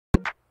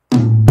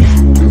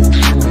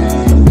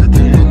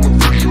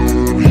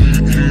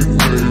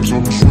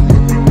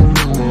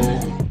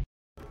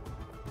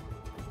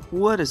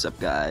What is up,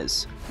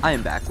 guys? I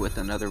am back with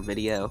another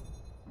video.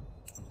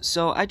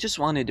 So I just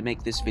wanted to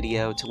make this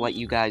video to let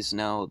you guys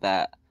know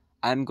that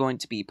I'm going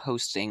to be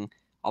posting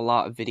a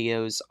lot of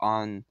videos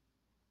on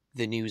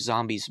the new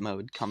Zombies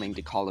mode coming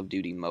to Call of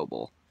Duty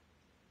Mobile.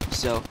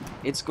 So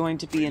it's going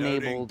to be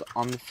enabled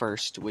on the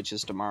 1st, which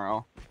is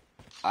tomorrow.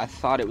 I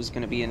thought it was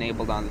going to be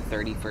enabled on the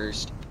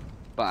 31st,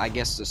 but I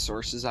guess the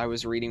sources I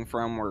was reading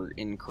from were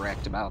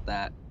incorrect about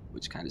that,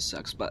 which kind of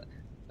sucks, but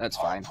that's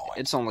fine.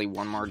 It's only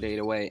one more day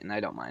to wait, and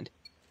I don't mind.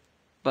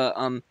 But,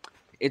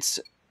 it's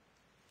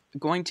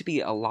going to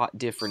be a lot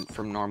different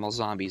from normal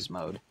Zombies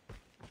mode.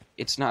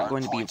 It's not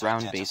going to be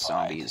round-based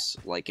zombies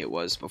like it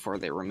was before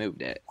they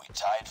removed it.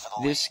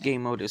 This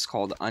game mode is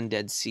called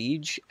Undead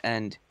Siege,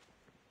 and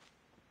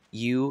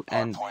you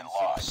and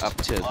up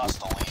to,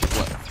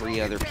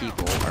 3 other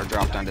people are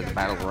dropped onto the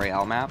Battle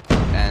Royale map,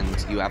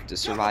 and you have to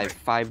survive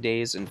 5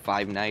 days and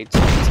 5 nights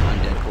against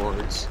undead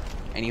hordes.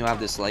 And you have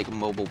this,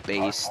 mobile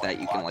base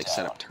that you can,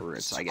 set up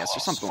turrets, I guess, or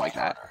something like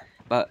that.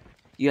 But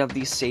you have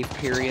these safe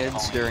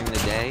periods during the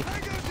day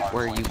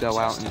where you go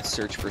out and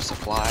search for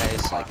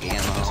supplies, like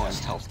ammo and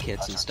health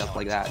kits and stuff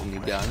like that, and new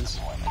guns.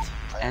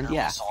 And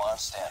yeah,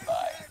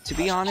 to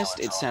be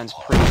honest, it sounds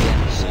pretty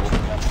damn cool,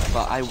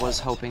 but I was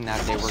hoping that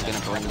they were going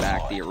to bring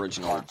back the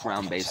original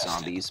ground-based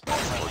zombies, but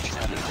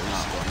unfortunately they're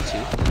not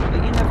going to.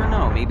 But you never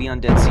know, maybe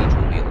Undead Siege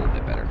will be a little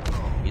bit better.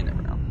 You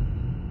never know.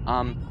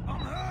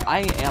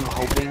 I am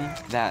hoping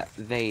that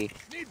they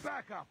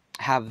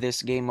have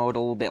this game mode a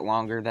little bit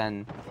longer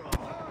than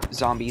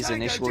Zombies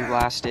initially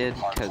lasted,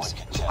 because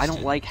I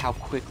don't like how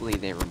quickly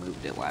they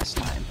removed it last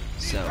time.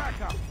 So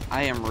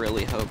I am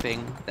really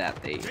hoping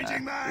that they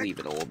leave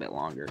it a little bit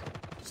longer.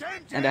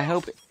 And I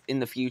hope in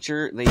the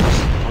future they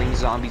just bring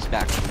zombies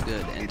back for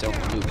good and don't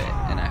remove it.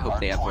 And I hope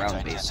they have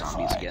round-based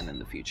zombies again in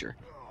the future.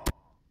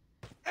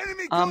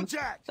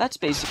 That's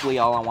basically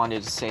all I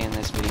wanted to say in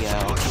this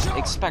video.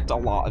 Expect a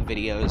lot of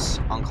videos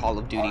on Call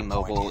of Duty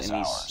Mobile in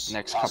these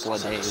next couple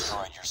of days,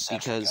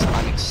 because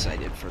I'm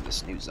excited for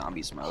this new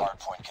Zombies mode.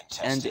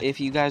 And if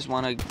you guys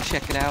want to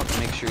check it out,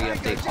 make sure you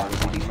update Call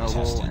of Duty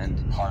Mobile,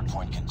 and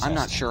I'm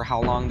not sure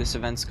how long this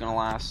event's gonna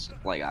last.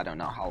 I don't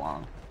know how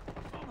long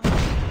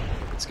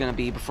it's gonna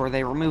be before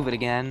they remove it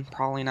again.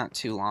 Probably not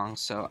too long,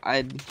 so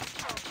I'd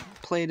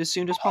play it as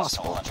soon as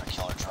possible.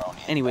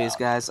 Anyways,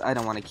 guys, I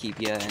don't want to keep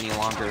you any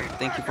longer.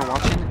 Thank you for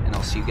watching, and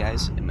I'll see you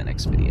guys in my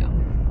next video.